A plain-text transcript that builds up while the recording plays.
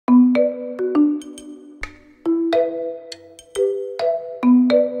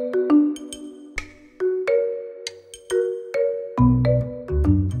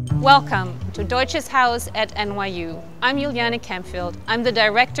Welcome to Deutsches Haus at NYU. I'm Juliane Kempfield. I'm the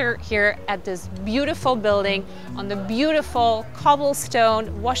director here at this beautiful building on the beautiful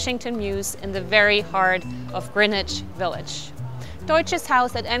cobblestone Washington Mews in the very heart of Greenwich Village. Deutsches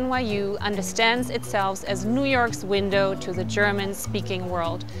Haus at NYU understands itself as New York's window to the German-speaking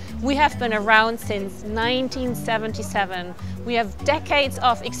world. We have been around since 1977. We have decades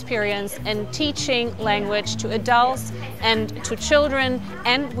of experience in teaching language to adults and to children,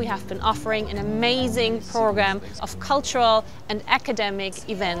 and we have been offering an amazing program of cultural and academic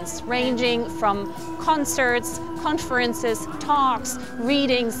events ranging from concerts, conferences, talks,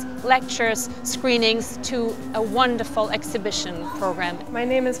 readings, lectures, screenings to a wonderful exhibition program. My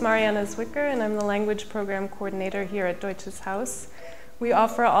name is Mariana Zwicker and I'm the language program coordinator here at Deutsches Haus. We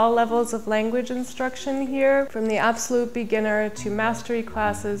offer all levels of language instruction here, from the absolute beginner to mastery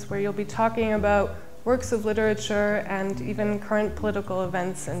classes where you'll be talking about works of literature and even current political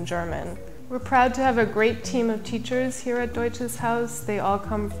events in German. We're proud to have a great team of teachers here at Deutsches Haus. They all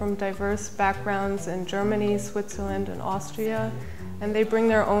come from diverse backgrounds in Germany, Switzerland, and Austria, and they bring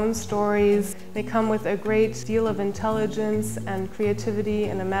their own stories. They come with a great deal of intelligence and creativity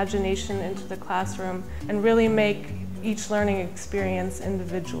and imagination into the classroom and really make each learning experience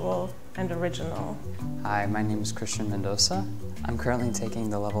individual and original. Hi, my name is Christian Mendoza. I'm currently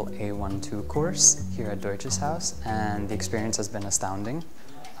taking the level A12 course here at Deutsches Haus, and the experience has been astounding.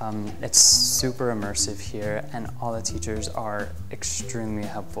 It's super immersive here, and all the teachers are extremely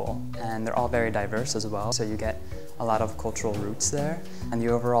helpful, and they're all very diverse as well, so you get a lot of cultural roots there. And the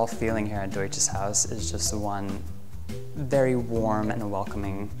overall feeling here at Deutsches Haus is just one very warm and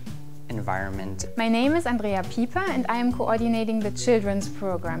welcoming environment. My name is Andrea Pieper and I am coordinating the children's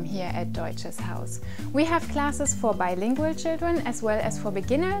program here at Deutsches Haus. We have classes for bilingual children as well as for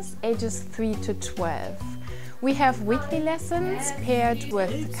beginners ages 3 to 12. We have weekly lessons paired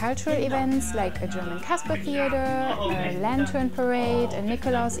with cultural events like a German Kasper Theater, a Lantern Parade, a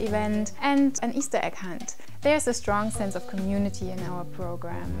Nikolaus event and an Easter egg hunt. There's a strong sense of community in our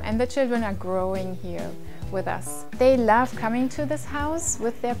program and the children are growing here with us. They love coming to this house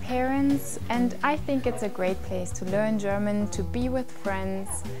with their parents, and I think it's a great place to learn German, to be with friends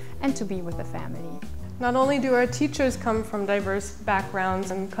and to be with the family. Not only do our teachers come from diverse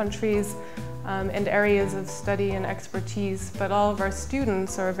backgrounds and countries and areas of study and expertise, but all of our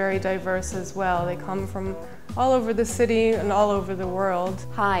students are very diverse as well. They come from all over the city and all over the world.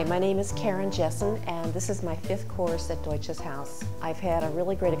 Hi, my name is Karen Jessen and this is my 5th course at Deutsches Haus. I've had a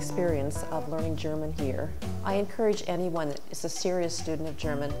really great experience of learning German here. I encourage anyone that is a serious student of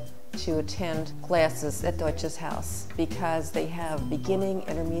German to attend classes at Deutsches Haus because they have beginning,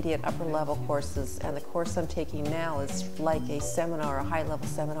 intermediate, upper level courses, and the course I'm taking now is like a seminar, a high-level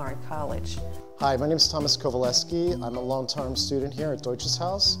seminar in college. Hi, my name is Thomas Kowaleski. I'm a long-term student here at Deutsches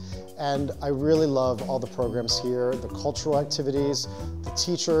Haus, and I really love all the programs here, the cultural activities, the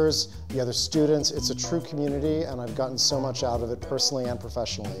teachers, the other students. It's a true community, and I've gotten so much out of it personally and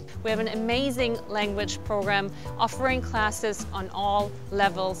professionally. We have an amazing language program offering classes on all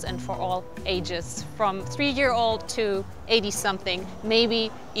levels and for all ages, from 3-year-old to 80-something, maybe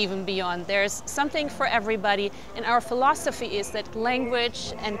even beyond. There's something for everybody, and our philosophy is that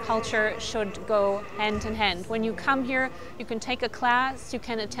language and culture should go hand in hand. When you come here, you can take a class, you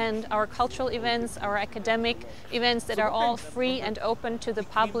can attend our cultural events, our academic events that are all free and open to the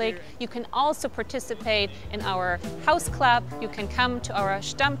public. You can also participate in our house club, you can come to our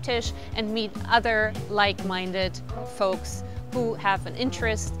Stammtisch and meet other like-minded folks who have an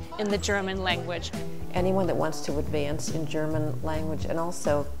interest in the German language. Anyone that wants to advance in German language and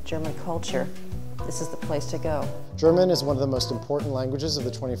also German culture, this is the place to go. German is one of the most important languages of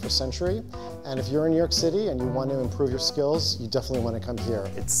the 21st century, and if you're in New York City and you want to improve your skills, you definitely want to come here.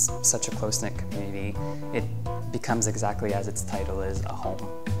 It's such a close-knit community. It becomes exactly as its title is, a home.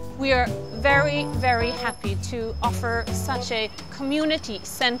 We are very, very happy to offer such a community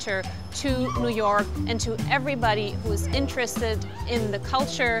center to New York and to everybody who is interested in the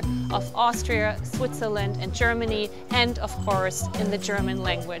culture of Austria, Switzerland and Germany, and of course in the German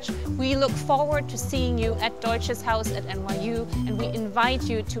language. We look forward to seeing you at Deutsches Haus at NYU, and we invite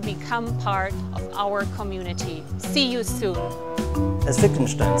you to become part of our community. See you soon. As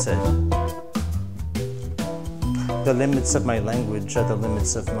Wittgenstein said, the limits of my language are the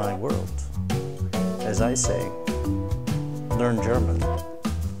limits of my world. As I say, learn German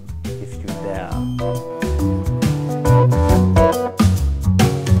if you dare.